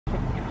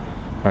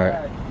All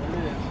right. It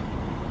is.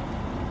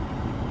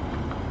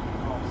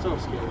 Oh, so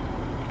scary.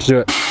 Let's do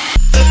it.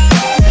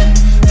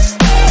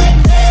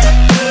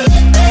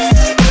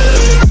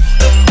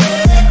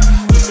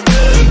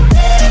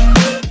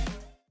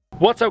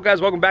 What's up, guys?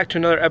 Welcome back to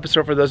another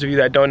episode. For those of you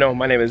that don't know,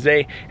 my name is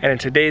Zay, and in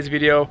today's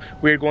video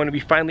we're going to be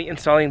finally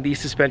installing the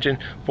suspension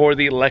for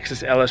the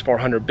Lexus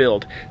LS400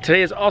 build.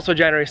 Today is also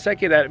January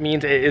 2nd. That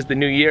means it is the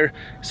new year,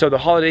 so the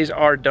holidays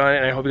are done,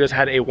 and I hope you guys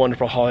had a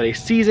wonderful holiday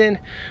season.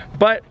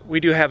 But we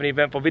do have an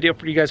eventful video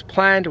for you guys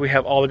planned. We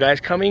have all the guys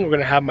coming. We're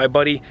gonna have my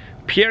buddy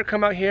Pierre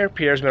come out here.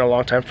 Pierre's been a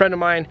longtime friend of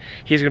mine.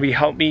 He's gonna be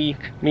helping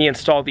me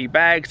install the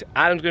bags.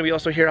 Adam's gonna be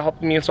also here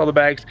helping me install the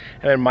bags,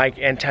 and then Mike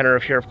and Tanner are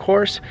here, of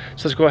course.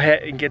 So let's go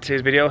ahead and get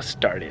today's video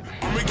started.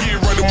 Why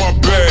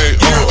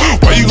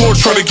you gonna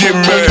try to get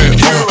mad?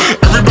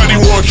 Everybody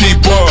wanna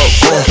keep up,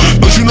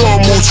 but you know I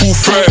move too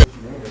fast.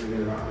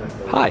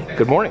 Hi,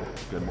 good morning.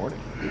 Good morning.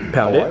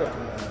 Pound it.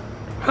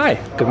 Hi,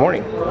 good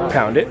morning.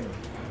 Pound it.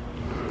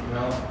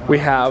 We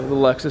have the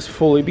Lexus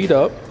fully beat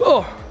up.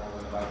 Oh.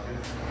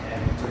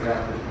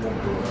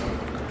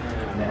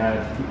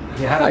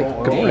 Hi,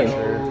 good morning.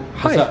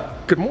 Hi,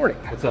 good morning.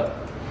 What's up?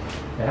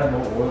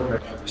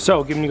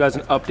 So, giving you guys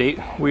an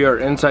update, we are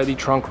inside the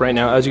trunk right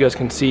now. As you guys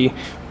can see,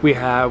 we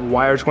have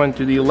wires going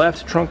through the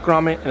left trunk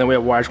grommet, and then we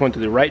have wires going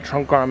through the right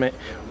trunk grommet.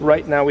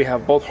 Right now we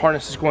have both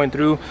harnesses going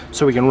through,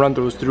 so we can run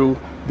those through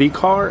the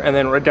car. And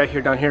then right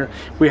down here,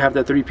 we have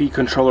the 3P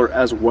controller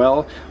as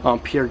well.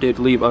 Pierre did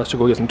leave us to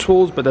go get some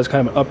tools, but that's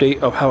kind of an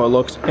update of how it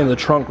looks in the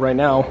trunk right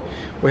now.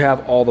 We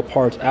have all the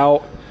parts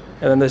out,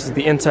 and then this is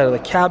the inside of the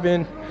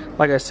cabin.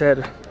 Like I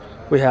said,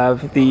 we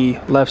have the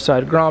left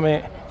side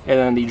grommet, and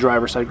then the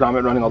driver's side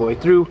grommet running all the way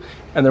through,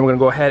 and then we're gonna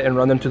go ahead and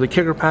run them to the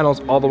kicker panels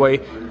all the way,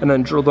 and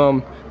then drill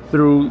them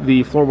through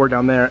the floorboard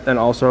down there, and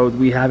also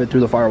we have it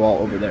through the firewall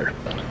over there.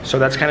 So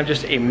that's kind of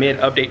just a mid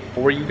update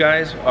for you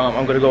guys.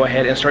 I'm gonna go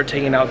ahead and start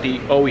taking out the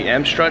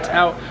OEM struts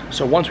out.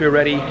 So once we're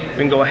ready, we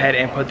can go ahead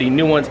and put the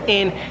new ones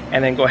in,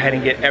 and then go ahead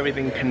and get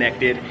everything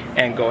connected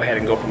and go ahead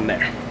and go from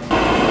there.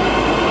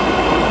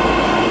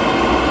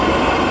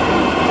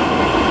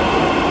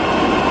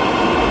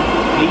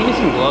 Can you give me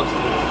some gloves, too?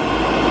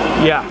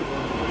 Yeah.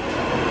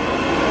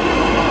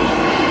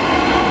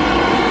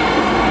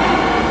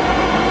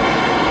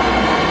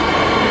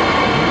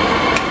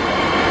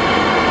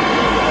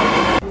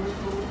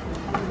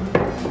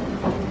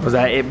 Was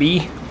that it,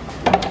 B?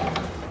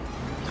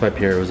 That's why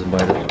Pierre was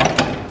invited.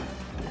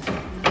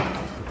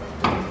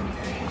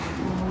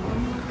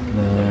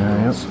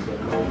 Nice.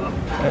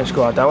 Let's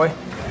go out that way.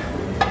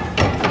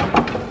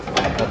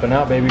 Up and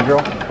out, baby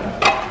girl.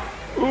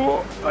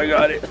 Oh, I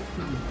got it.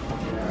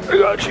 I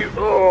got you.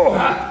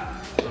 Oh.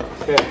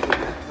 Okay.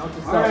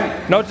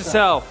 Note to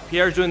self.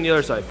 Pierre's doing the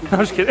other side. I'm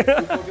just kidding.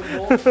 That's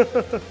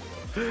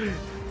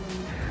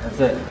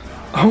it.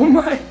 Oh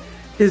my,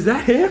 is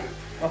that him?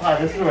 Oh hi,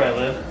 this is where I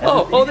live.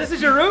 Oh, this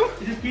is your room?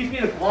 He just keeps me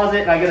in the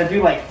closet, and I gotta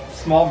do like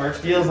small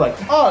merch deals. Like,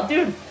 oh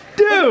dude,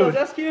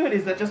 that's cute.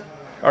 Is that just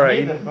all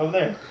right? over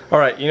there. All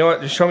right, you know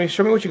what? Just show me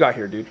what you got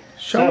here, dude.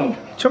 Show me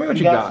what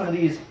you got. Some of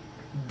these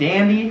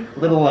dandy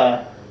little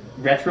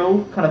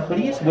retro kind of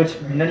hoodies, which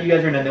none of you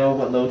guys are gonna know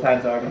what low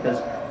times are because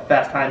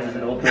fast times is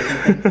an old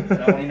person thing. I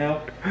don't really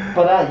know.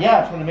 But yeah,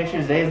 I just want to make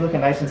sure Zay's looking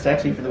nice and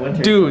sexy for the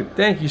winter. Dude,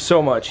 thank you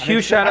so much.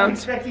 Huge shout I'm outs.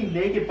 expecting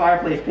naked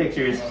fireplace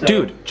pictures. So.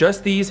 Dude,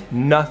 just these,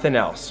 nothing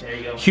else. There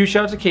you go. Huge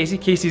shout out to Casey.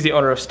 Casey's the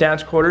owner of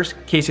Stance Quarters.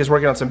 Casey is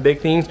working on some big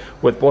things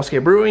with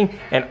Bosque Brewing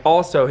and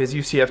also his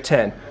UCF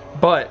 10.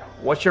 But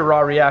what's your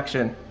raw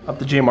reaction up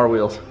the GMR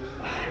wheels?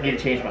 I need to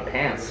change my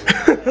pants.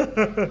 I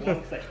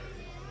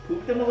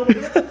pooped them a little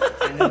bit,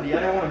 and then the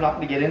other one I'm not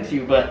going to get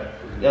into, but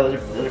yeah,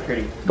 those are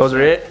pretty. Those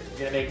are it? It's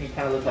gonna make me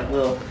kind of look like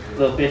little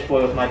bitch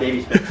boy with my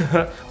baby spit.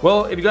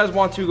 Well, if you guys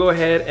want to, go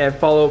ahead and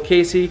follow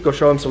Casey. Go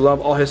show him some love.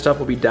 All his stuff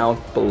will be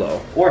down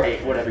below. Or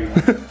hate, whatever you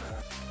want.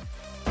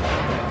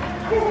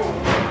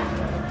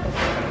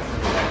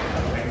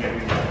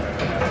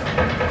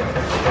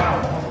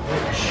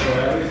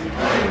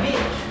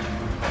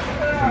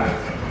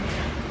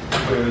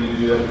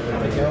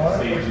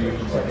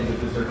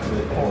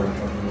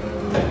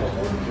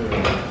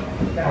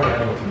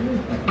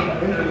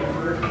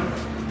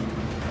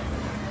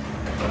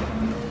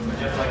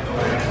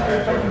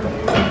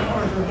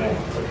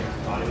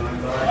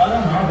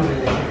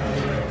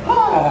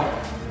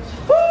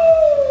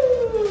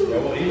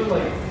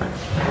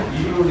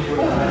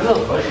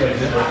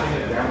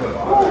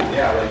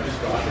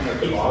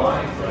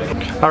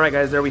 Alright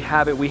guys, there we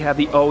have it. We have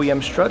the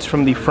OEM struts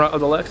from the front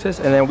of the Lexus,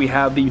 and then we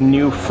have the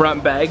new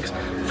front bags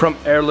from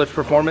Airlift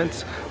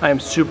Performance. I am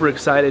super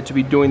excited to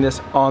be doing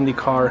this on the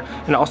car,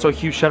 and also a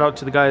huge shout out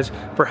to the guys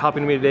for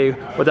helping me today.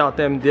 Without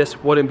them,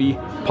 this wouldn't be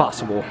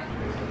possible.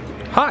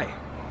 Hi,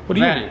 what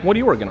are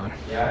you working on?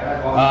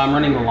 I'm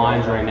running the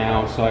lines right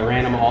now, so I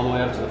ran them all the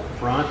way up to the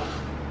front.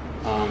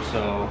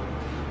 So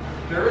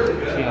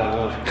see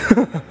how it goes.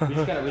 we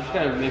just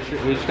gotta make sure.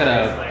 We just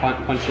gotta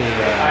punch a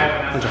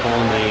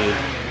hole in the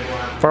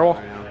firewall.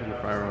 in the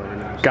firewall right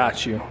now.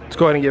 Got you. Let's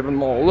go ahead and give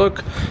them all a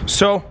look.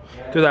 So,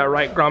 do that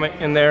right grommet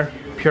in there.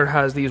 Pierre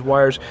has these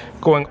wires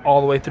going all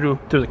the way through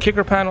the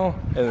kicker panel,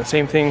 and the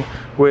same thing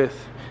with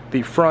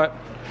the front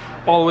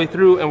all the way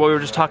through. And what we were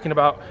just talking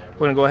about,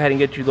 we're gonna go ahead and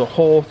get you the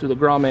hole through the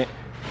grommet,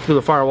 through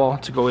the firewall,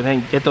 to go ahead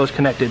and get those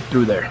connected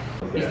through there.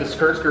 He's the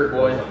skirt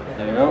boy.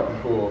 There you go.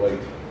 Cool. Like,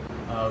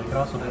 We could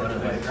also put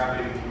it like.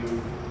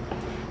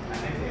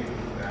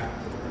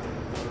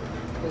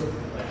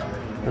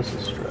 This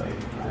is straight.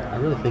 I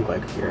really think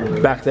like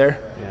here. Back there,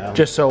 Yeah.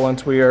 just so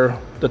once we are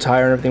the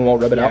tire and everything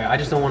won't rub it out. I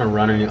just don't want to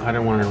run any. I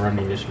don't want to run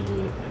the ignition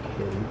unit like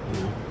hidden,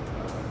 you know.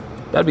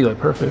 That'd be like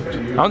perfect.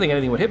 I don't think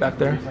anything would hit back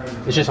there.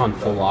 It's just on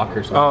full lock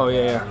or something. Oh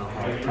yeah.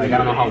 Like I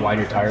don't know how wide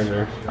your tires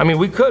are. I mean,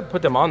 we could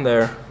put them on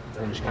there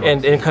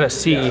and kind of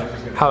see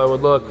how it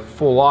would look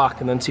full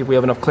lock, and then see if we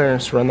have enough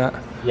clearance to run that.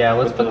 Yeah,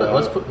 let's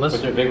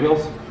do big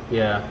wheels?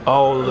 Yeah.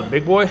 Oh, the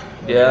big boy?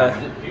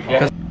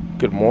 Yeah.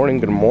 Good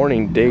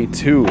morning, day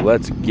 2.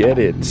 Let's get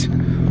it.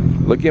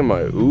 Look at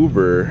my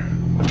Uber.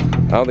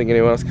 I don't think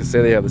anyone else can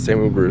say they have the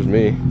same Uber as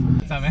me.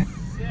 What's up, man?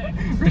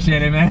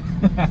 Appreciate it, man.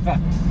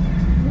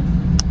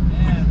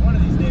 Man, one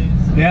of these days.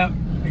 Yep,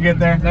 you get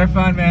there. They're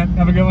fun, man.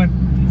 Have a good one.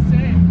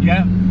 Same.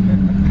 Yeah.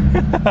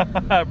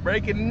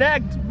 Breaking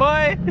necks,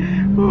 boy.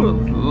 Ooh,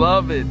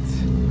 love it.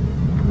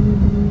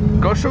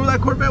 Go show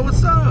that Corvette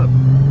what's up.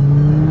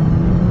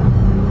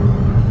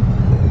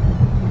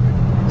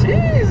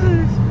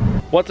 Jesus.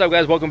 What's up,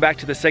 guys? Welcome back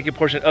to the second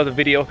portion of the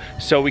video,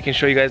 so we can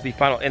show you guys the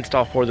final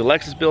install for the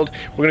Lexus build.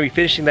 We're gonna be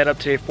finishing that up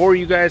today for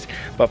you guys,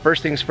 but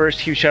first things first,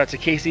 huge shout out to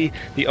Casey,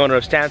 the owner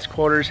of Stance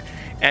Quarters,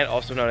 and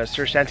also known as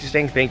Sir Stancy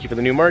Stang. Thank you for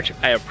the new merch,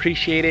 I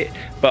appreciate it.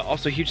 But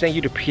also huge thank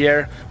you to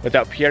Pierre.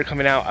 Without Pierre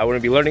coming out, I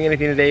wouldn't be learning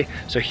anything today,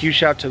 so huge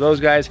shout out to those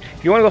guys.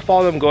 If you wanna go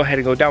follow them, go ahead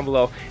and go down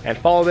below and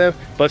follow them.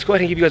 But let's go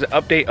ahead and give you guys an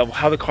update of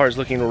how the car is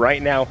looking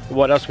right now,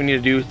 what else we need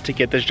to do to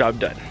get this job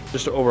done.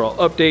 Just an overall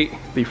update,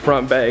 the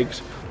front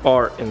bags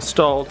are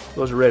installed,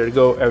 those are ready to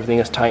go, everything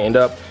is tightened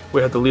up.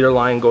 We have the leader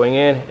line going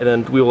in, and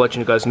then we will let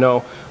you guys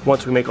know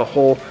once we make a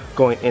hole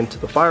going into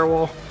the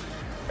firewall.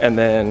 And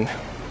then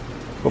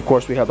of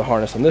course we have the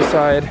harness on this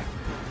side,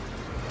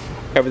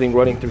 everything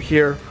running through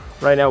here.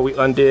 Right now we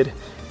undid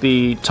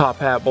the top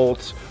hat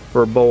bolts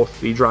for both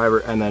the driver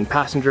and then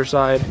passenger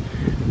side,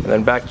 and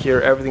then back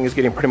here everything is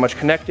getting pretty much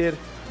connected.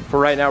 For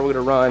right now we're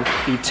going to run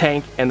the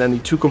tank and then the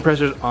 2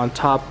 compressors on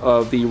top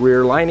of the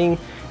rear lining,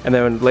 and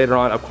then later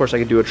on of course I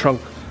could do a trunk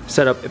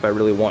setup if I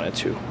really wanted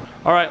to.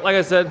 All right, like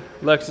I said,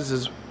 Lexus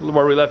is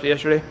where we left it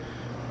yesterday.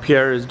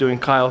 Pierre is doing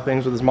Kyle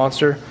things with his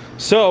monster.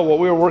 So what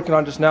we were working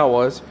on just now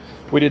was,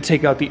 we did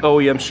take out the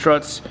OEM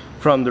struts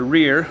from the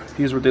rear.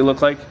 These are what they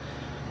look like.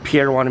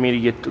 Pierre wanted me to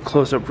get a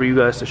close up for you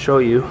guys to show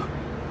you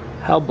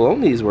how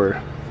blown these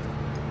were.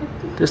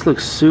 This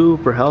looks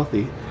super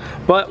healthy.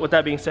 But with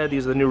that being said,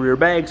 these are the new rear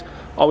bags.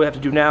 All we have to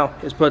do now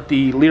is put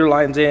the leader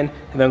lines in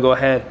and then go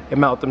ahead and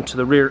mount them to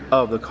the rear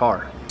of the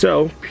car.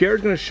 So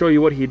Pierre's gonna show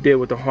you what he did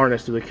with the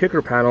harness to the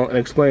kicker panel and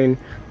explain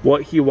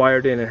what he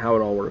wired in and how it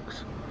all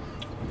works.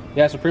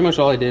 Yeah, so pretty much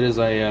all I did is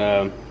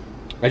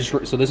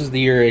so this is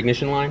the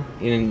ignition line,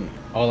 and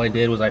all I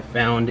did was I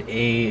found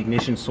a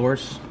ignition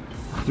source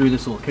through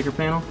this little kicker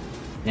panel,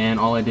 and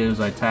all I did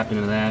was I tapped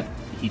into that.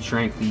 He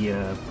shrank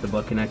the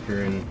butt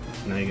connector, and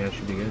now you guys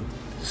should be good.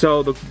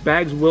 So the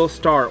bags will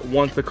start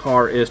once the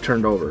car is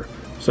turned over.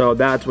 So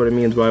that's what it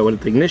means by with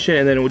the ignition.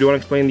 And then do you want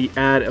to explain the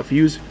add a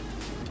fuse?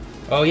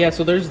 Oh yeah,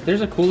 so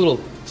there's a cool little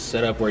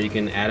setup where you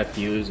can add a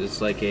fuse. It's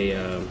like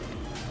a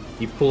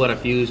you pull out a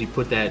fuse, you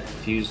put that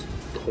fuse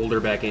holder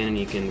back in, and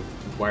you can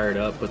wire it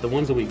up. But the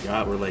ones that we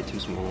got were like too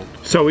small.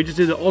 So we just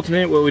did the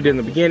alternate, what we did in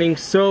the beginning.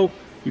 So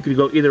you could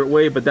go either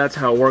way, but that's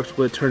how it works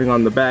with turning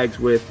on the bags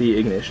with the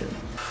ignition.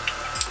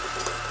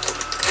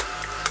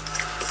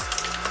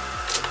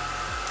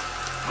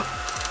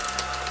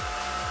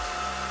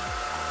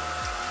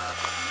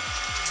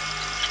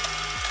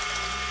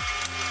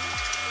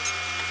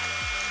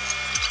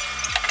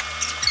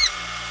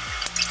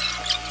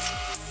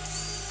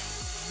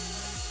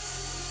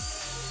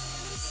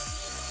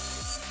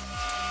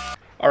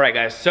 All right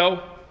guys,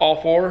 so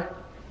all 4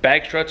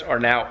 bag struts are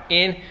now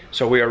in,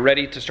 so we are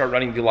ready to start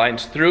running the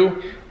lines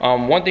through.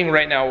 One thing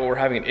right now, what we're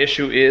having an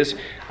issue is,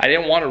 I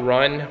didn't want to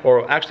run,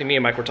 or actually me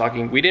and Mike were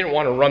talking, we didn't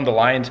want to run the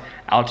lines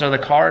outside of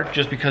the car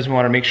just because we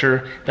want to make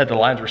sure that the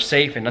lines were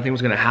safe and nothing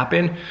was going to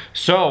happen.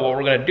 So what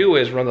we're going to do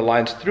is run the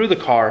lines through the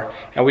car,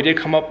 and we did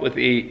come up with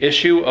the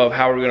issue of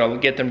how we're going to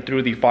get them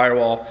through the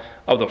firewall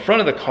of the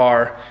front of the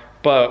car.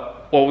 But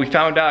what we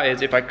found out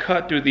is if I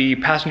cut through the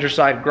passenger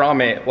side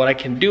grommet, what I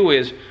can do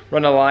is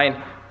run a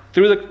line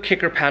through the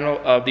kicker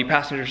panel of the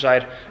passenger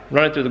side,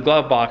 run it through the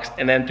glove box,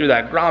 and then through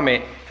that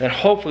grommet, and then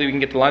hopefully we can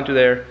get the line through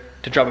there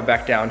to drop it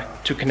back down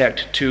to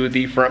connect to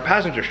the front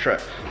passenger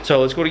strut. So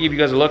let's go to give you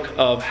guys a look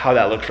of how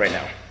that looks right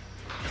now.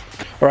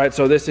 All right,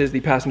 so this is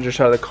the passenger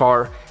side of the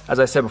car. As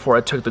I said before,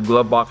 I took the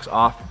glove box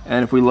off,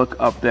 and if we look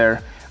up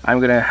there, I'm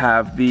gonna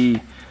have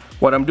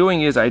what I'm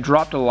doing is I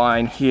dropped a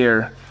line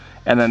here,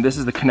 and then this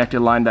is the connected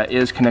line that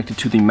is connected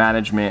to the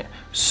management.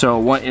 So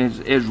when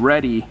it is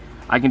ready,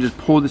 I can just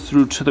pull this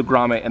through to the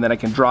grommet, and then I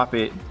can drop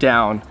it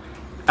down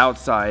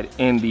outside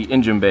in the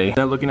engine bay.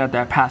 Then looking at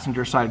that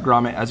passenger side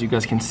grommet, as you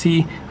guys can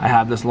see, I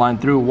have this line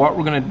through. What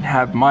we're gonna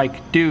have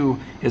Mike do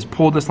is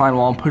pull this line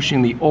while I'm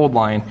pushing the old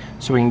line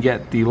so we can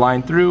get the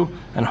line through,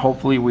 and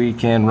hopefully we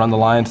can run the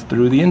lines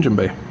through the engine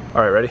bay.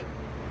 All right, ready?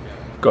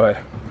 Go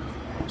ahead.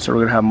 So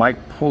we're gonna have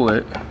Mike pull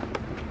it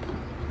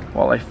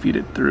while I feed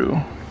it through,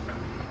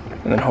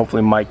 and then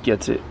hopefully Mike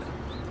gets it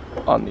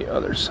on the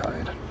other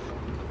side.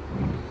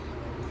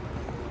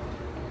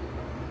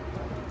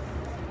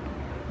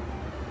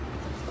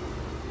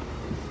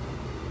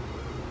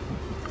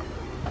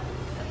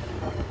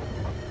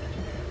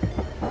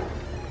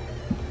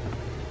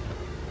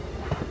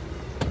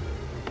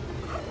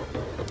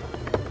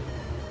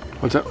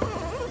 What's up?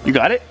 You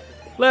got it?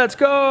 Let's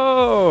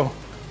go!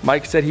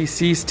 Mike said he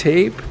sees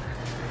tape.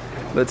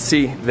 Let's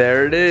see,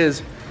 there it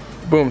is.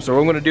 Boom, so what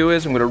I'm gonna do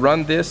is I'm gonna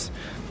run this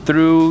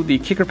through the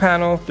kicker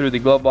panel, through the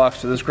glove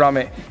box to this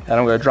grommet, and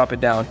I'm gonna drop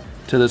it down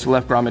to this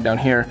left grommet down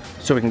here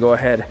so we can go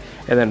ahead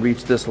and then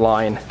reach this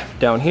line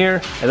down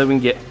here, and then we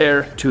can get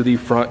air to the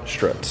front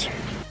struts.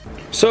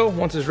 So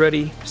once it's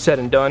ready, set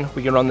and done,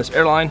 we can run this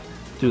air line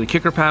through the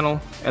kicker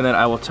panel, and then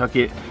I will tuck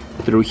it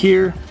through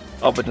here,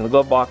 up into the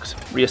glove box,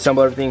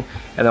 reassemble everything,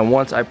 and then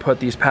once I put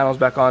these panels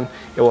back on,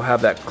 it will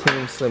have that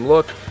clean, slim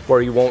look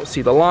where you won't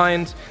see the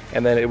lines,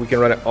 and then we can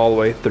run it all the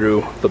way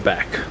through the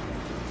back.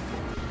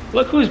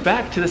 Look who's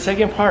back to the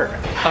second part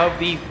of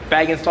the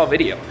bag install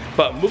video.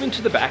 But moving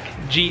to the back,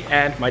 G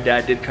and my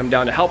dad did come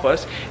down to help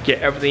us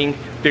get everything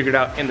figured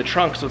out in the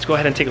trunk, so let's go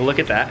ahead and take a look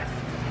at that.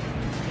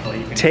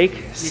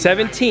 Take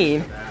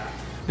 17,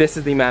 this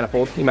is the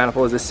manifold. The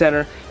manifold is the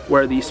center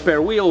where the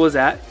spare wheel was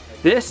at.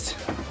 This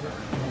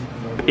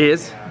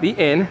is the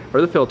in for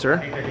the filter.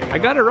 I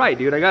got it right,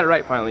 dude, I got it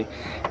right finally.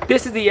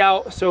 This is the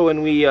out, so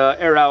when we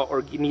air out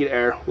or need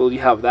air, we'll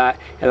have that.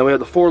 And then we have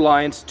the 4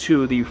 lines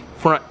to the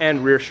front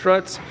and rear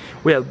struts.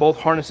 We have both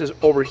harnesses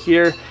over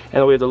here, and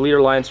then we have the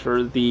leader lines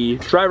for the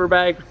driver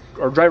bag,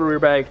 or driver rear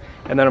bag,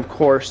 and then of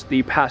course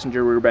the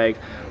passenger rear bag.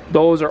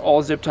 Those are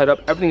all zip tied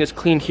up. Everything is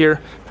clean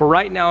here. For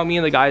right now, me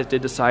and the guys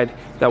did decide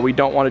that we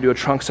don't want to do a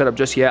trunk setup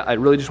just yet. I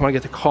really just want to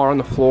get the car on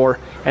the floor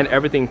and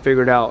everything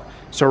figured out.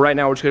 So right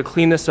now we're just gonna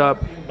clean this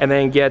up and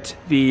then get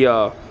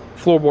the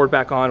floorboard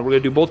back on. We're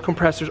gonna do both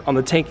compressors on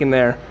the tank in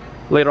there.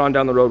 Later on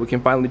down the road, we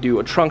can finally do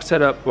a trunk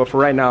setup, but for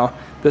right now,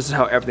 this is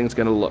how everything's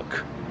gonna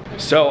look.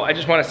 So I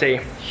just wanna say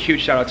a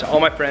huge shout out to all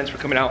my friends for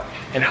coming out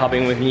and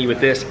helping with me with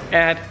this,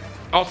 and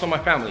also my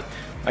family.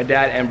 My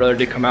dad and brother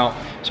did come out,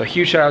 so a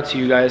huge shout out to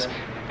you guys.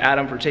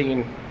 Adam for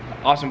taking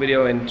awesome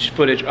video and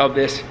footage of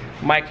this.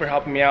 Mike for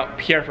helping me out,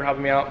 Pierre for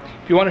helping me out.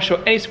 If you wanna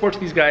show any support to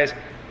these guys,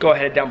 go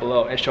ahead down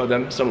below and show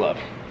them some love.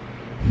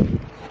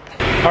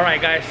 All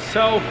right guys,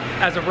 so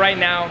as of right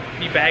now,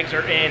 the bags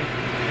are in,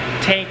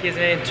 tank is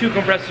in, 2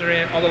 compressors are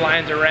in, all the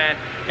lines are ran,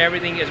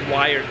 everything is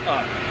wired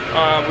up.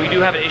 We do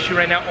have an issue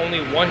right now, only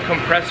 1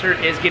 compressor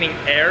is getting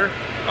air.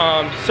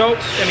 So,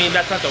 I mean,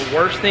 that's not the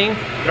worst thing.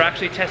 They're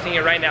actually testing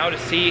it right now to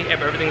see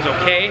if everything's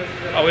okay.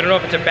 We don't know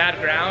if it's a bad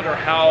ground or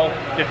how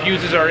the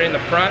fuses are in the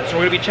front, so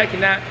we're gonna be checking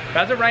that.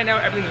 But as of right now,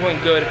 everything's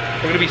going good.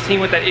 We're gonna be seeing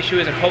what that issue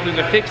is and hopefully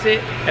we can fix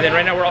it. And then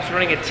right now we're also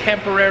running a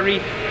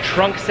temporary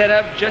trunk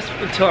setup just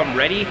until I'm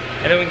ready.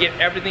 And then we can get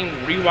everything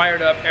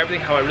rewired up,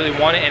 everything how I really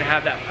want it, and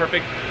have that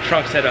perfect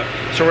trunk setup.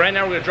 So right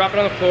now we're gonna drop it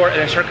on the floor and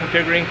then start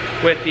configuring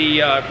with the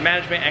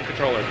management and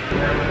controller.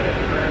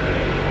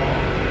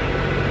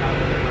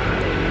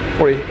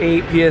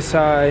 48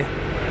 PSI,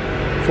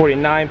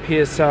 49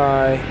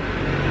 PSI,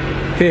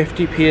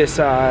 50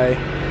 PSI.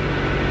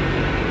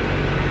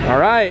 All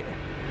right,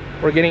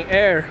 we're getting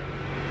air.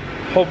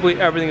 Hopefully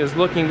everything is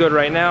looking good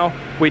right now.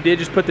 We did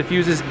just put the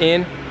fuses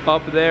in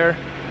up there,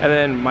 and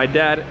then my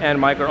dad and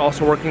Mike are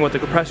also working with the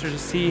compressors to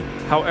see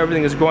how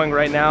everything is going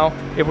right now,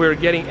 if we're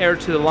getting air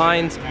to the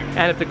lines,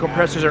 and if the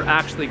compressors are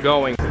actually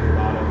going.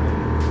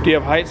 Do you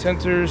have height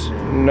sensors?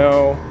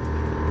 No.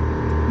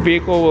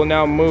 Vehicle will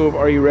now move.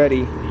 Are you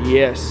ready?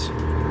 Yes.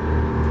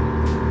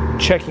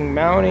 Checking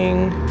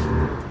mounting.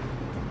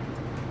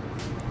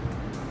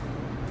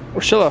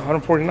 We're still at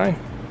 149.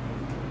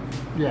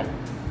 Yeah.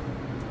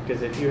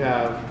 Because if you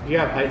have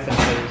height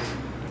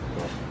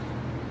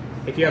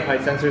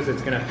sensors,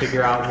 it's gonna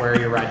figure out where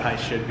your ride height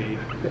should be.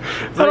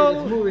 I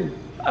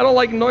don't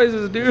like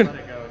noises, dude. Let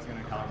it go. It's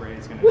gonna calibrate.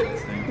 It's gonna do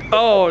its thing.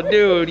 Oh,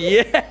 dude,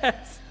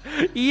 yes,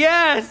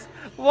 yes.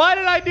 Why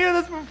did I do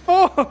this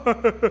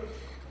before?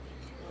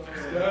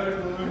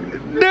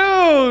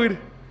 Dude!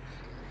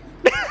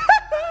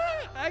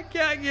 I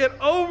can't get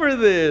over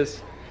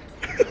this.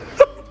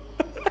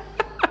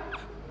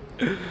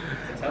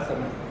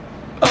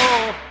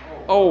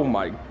 Oh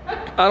my,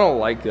 I don't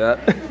like that.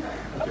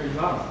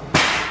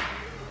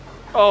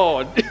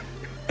 Oh.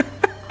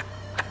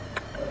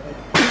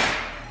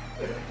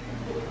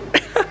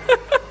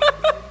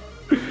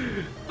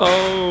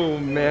 Oh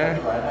man.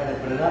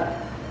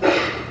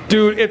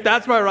 Dude, if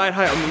that's my ride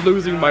height, I'm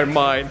losing my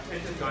mind.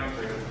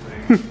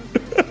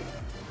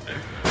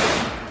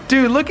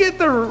 Dude, look at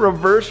the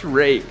reverse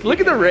rake. Look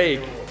at the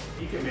rake.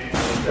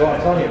 Oh, I'm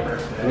telling you,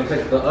 it looks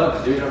like the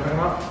Uggs, dude. You know what I'm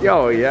talking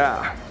about? Oh,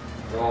 yeah.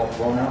 They're all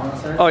blown out on the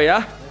side? Oh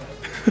yeah?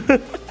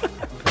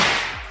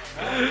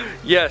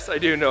 Yes, I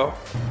do know.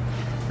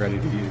 Ready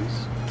to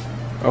use.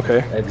 Okay.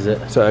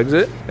 Exit. So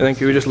exit, and then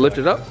can we just lift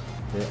it up?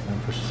 Yeah,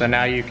 and push. So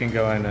now you can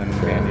go in and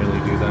manually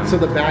do them. So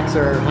the backs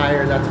are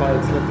higher, that's why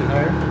it's lifted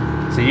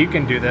higher? So you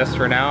can do this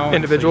for now.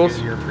 Individuals?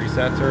 So you get your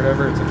presets or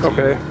whatever. It's up to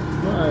Okay. you.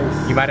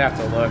 Nice. You might have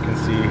to look and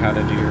see how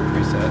to do your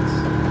presets.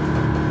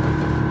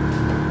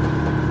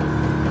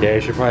 Yeah,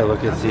 you should probably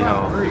look and see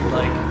how.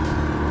 Like,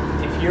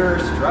 if your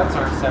struts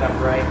aren't set up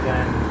right,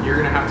 then you're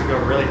gonna have to go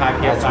really high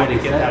That's PSI what to he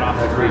get said. that off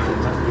the That's what he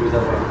ground. said. He was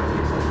over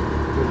 100 PSI.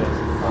 Who does?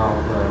 Oh,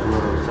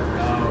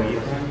 you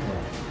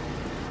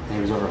Yeah.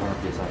 He was over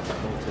 100 PSI.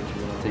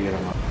 To get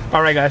him up.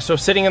 All right, guys. So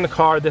sitting in the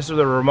car, this is what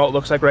the remote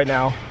looks like right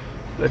now.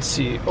 Let's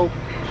see. Oh.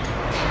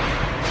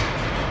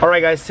 All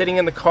right, guys. Sitting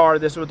in the car,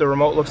 this is what the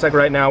remote looks like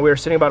right now. We are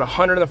sitting about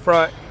 100 in the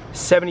front,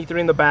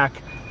 73 in the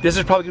back. This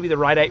is probably gonna be the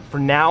ride height for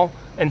now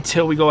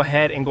until we go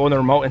ahead and go in the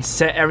remote and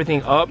set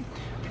everything up.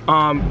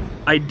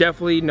 I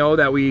definitely know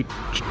that we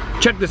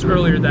checked this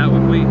earlier that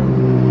if we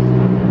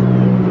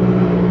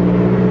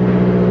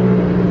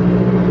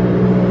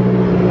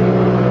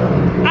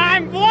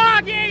I'm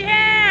vlogging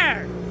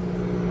here!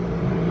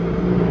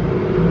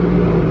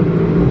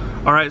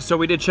 All right, so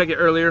we did check it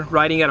earlier,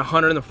 riding at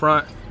 100 in the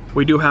front.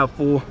 We do have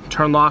full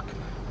turn lock.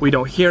 We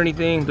don't hear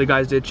anything. The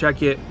guys did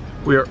check it.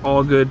 We are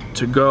all good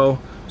to go.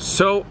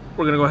 So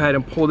we're gonna go ahead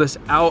and pull this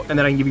out, and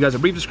then I can give you guys a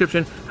brief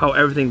description how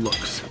everything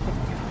looks.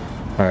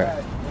 All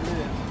right.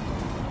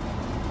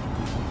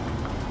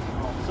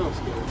 So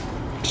scary.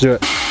 Let's do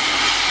it.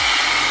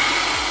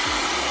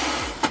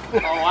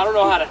 Oh, I don't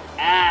know how to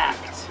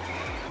act.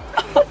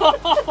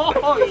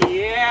 Oh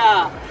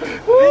yeah,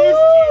 this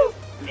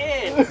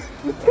is it.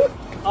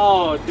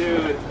 Oh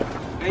dude,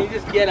 and you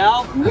just get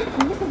out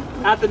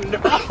at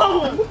the,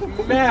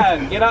 oh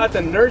man, get out at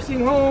the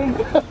nursing home.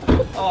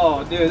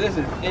 Oh dude, this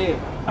is it.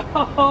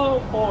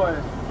 Oh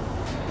boy.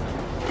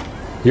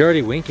 You're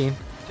already winking.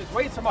 Just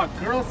wait till my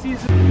girl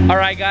sees it. All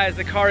right guys,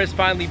 the car is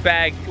finally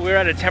bagged. We're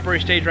at a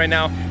temporary stage right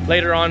now.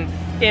 Later on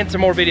in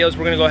some more videos,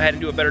 we're gonna go ahead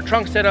and do a better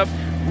trunk setup,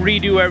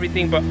 redo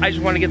everything, but I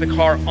just wanna get the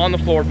car on the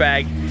floor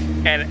bag.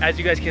 And as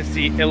you guys can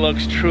see, it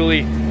looks truly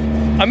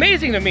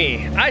amazing to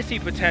me. I see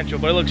potential,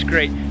 but it looks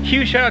great.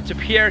 Huge shout out to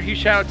Pierre, huge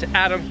shout out to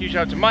Adam, huge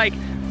shout out to Mike,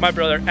 my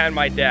brother, and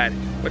my dad.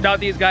 Without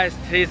these guys,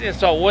 today's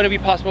install wouldn't be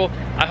possible.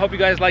 I hope you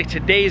guys liked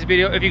today's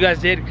video. If you guys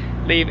did,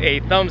 leave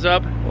a thumbs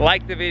up,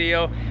 like the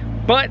video.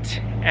 But,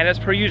 and as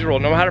per usual,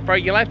 no matter how far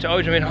you get in life, to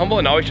always remain humble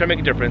and always try to make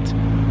a difference.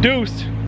 Deuce!